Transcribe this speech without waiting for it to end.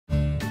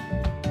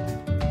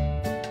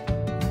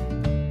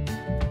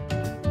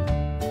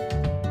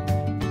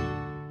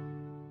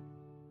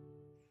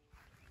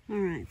All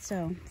right,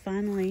 so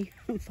finally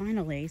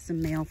some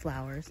male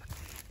flowers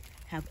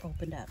have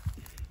opened up.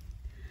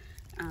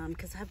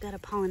 Because I've got to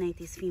pollinate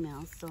these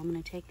females. So I'm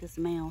going to take this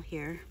male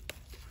here,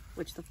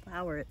 which the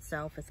flower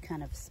itself is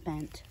kind of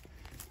spent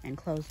and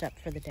closed up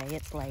for the day.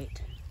 It's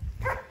late.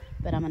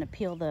 But I'm going to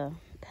peel the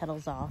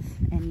petals off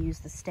and use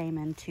the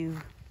stamen to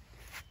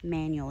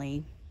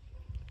manually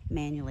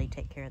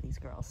take care of these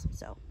girls.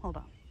 So hold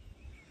on.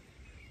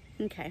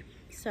 Okay,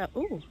 so,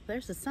 ooh,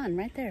 there's the sun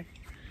right there.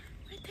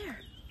 Right there.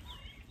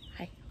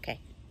 Hi, okay.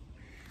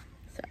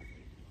 So,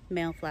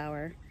 male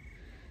flower.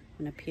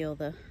 I'm going to peel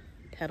the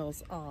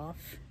petals off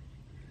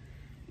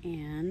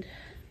and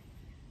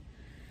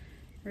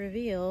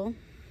reveal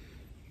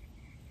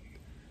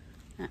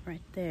that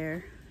right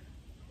there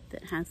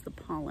that has the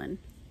pollen.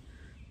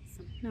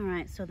 All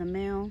right, so the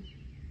male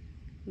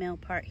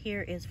part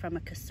here is from a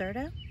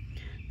Caserta.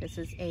 This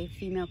is a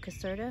female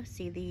Caserta.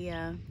 See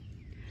the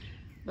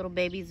little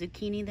baby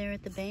zucchini there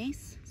at the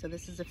base? So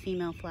this is a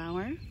female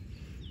flower.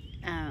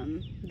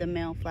 The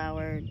male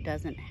flower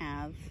doesn't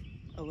have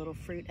a little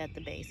fruit at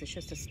the base. It's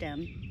just a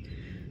stem.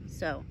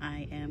 So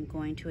I am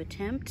going to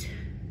attempt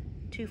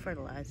to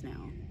fertilize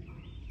now.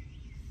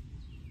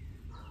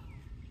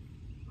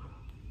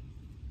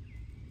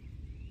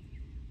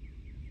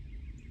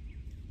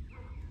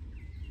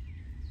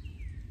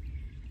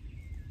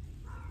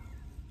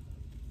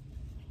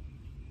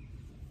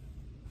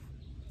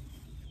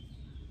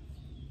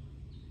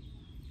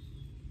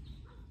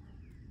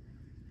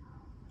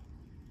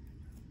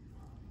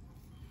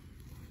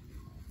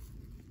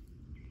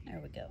 There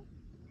we go.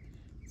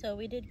 So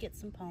we did get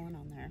some pollen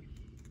on there.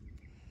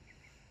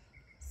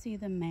 See,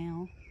 the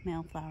male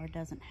flower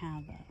doesn't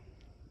have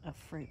a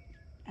fruit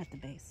at the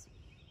base.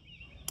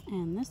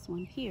 And this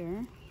one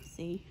here,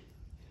 see,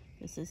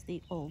 this is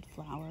the old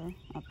flower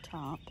up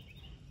top,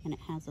 and it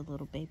has a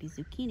little baby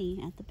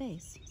zucchini at the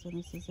base. So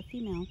this is a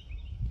female.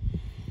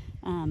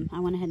 I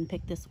went ahead and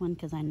picked this one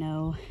because I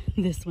know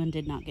this one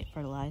did not get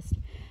fertilized.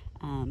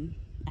 I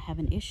have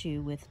an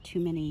issue with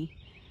too many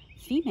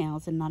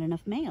females and not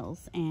enough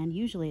males, and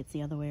usually it's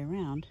the other way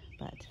around,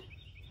 but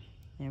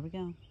there we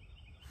go.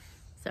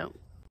 So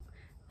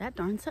that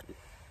darn something.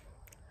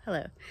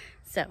 Hello.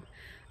 So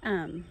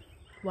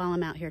while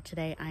I'm out here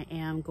today, I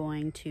am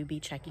going to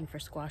be checking for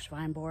squash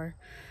vine borer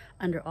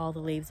under all the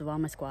leaves of all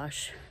my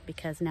squash,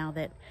 because now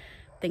that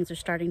things are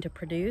starting to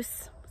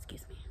produce,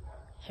 excuse me,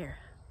 hair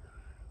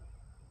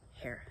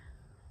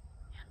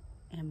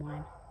and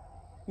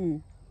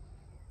wine.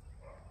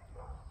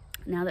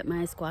 Now that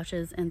my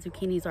squashes and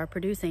zucchinis are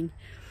producing,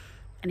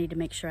 I need to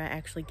make sure I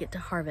actually get to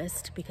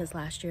harvest, because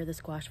last year the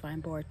squash vine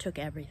borer took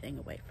everything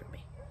away from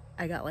me.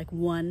 I got like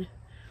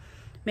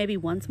maybe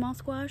one small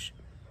squash,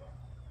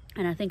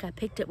 and I think I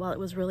picked it while it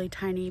was really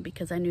tiny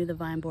because I knew the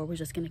vine borer was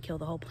just going to kill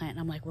the whole plant. And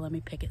I'm like, well, let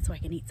me pick it so I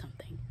can eat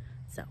something.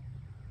 So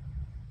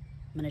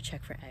I'm going to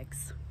check for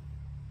eggs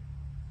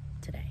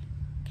today.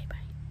 Okay, bye.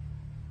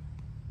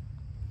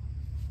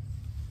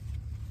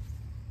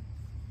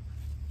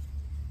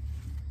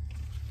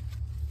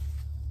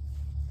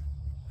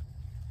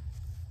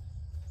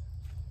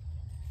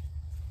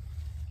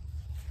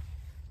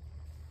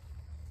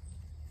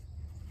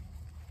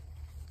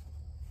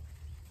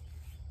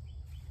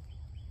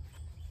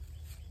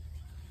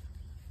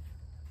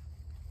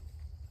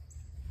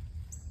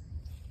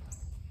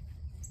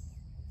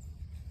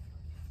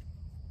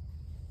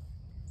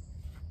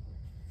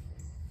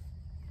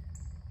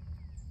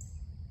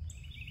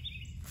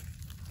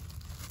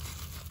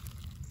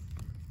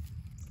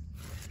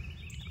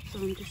 So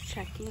I'm just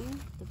checking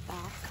the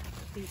back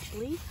of each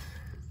leaf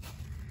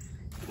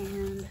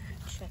and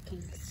checking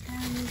the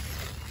stems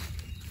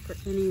for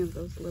any of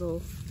those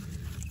little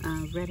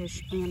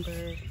reddish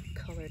amber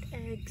colored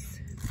eggs.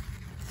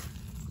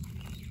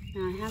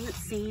 Now, I haven't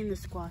seen the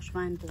squash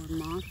vine borer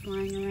moth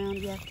flying around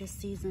yet this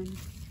season,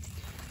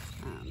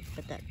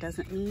 but that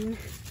doesn't mean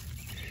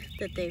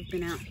that they've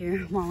been out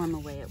here while I'm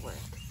away at work.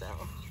 So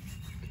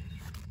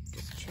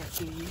just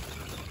checking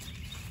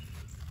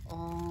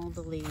all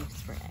the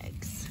leaves for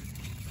eggs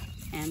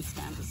and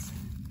stems.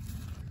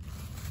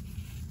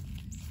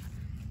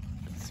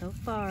 But so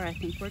far, I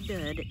think we're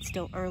good. It's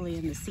still early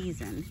in the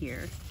season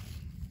here,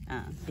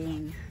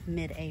 being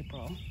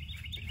mid-April.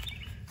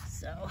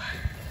 So I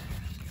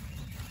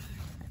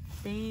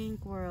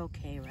think we're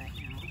okay right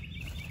now.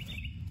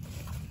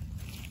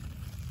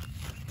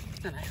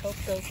 And I hope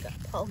those got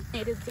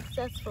pollinated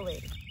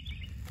successfully.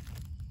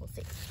 We'll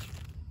see.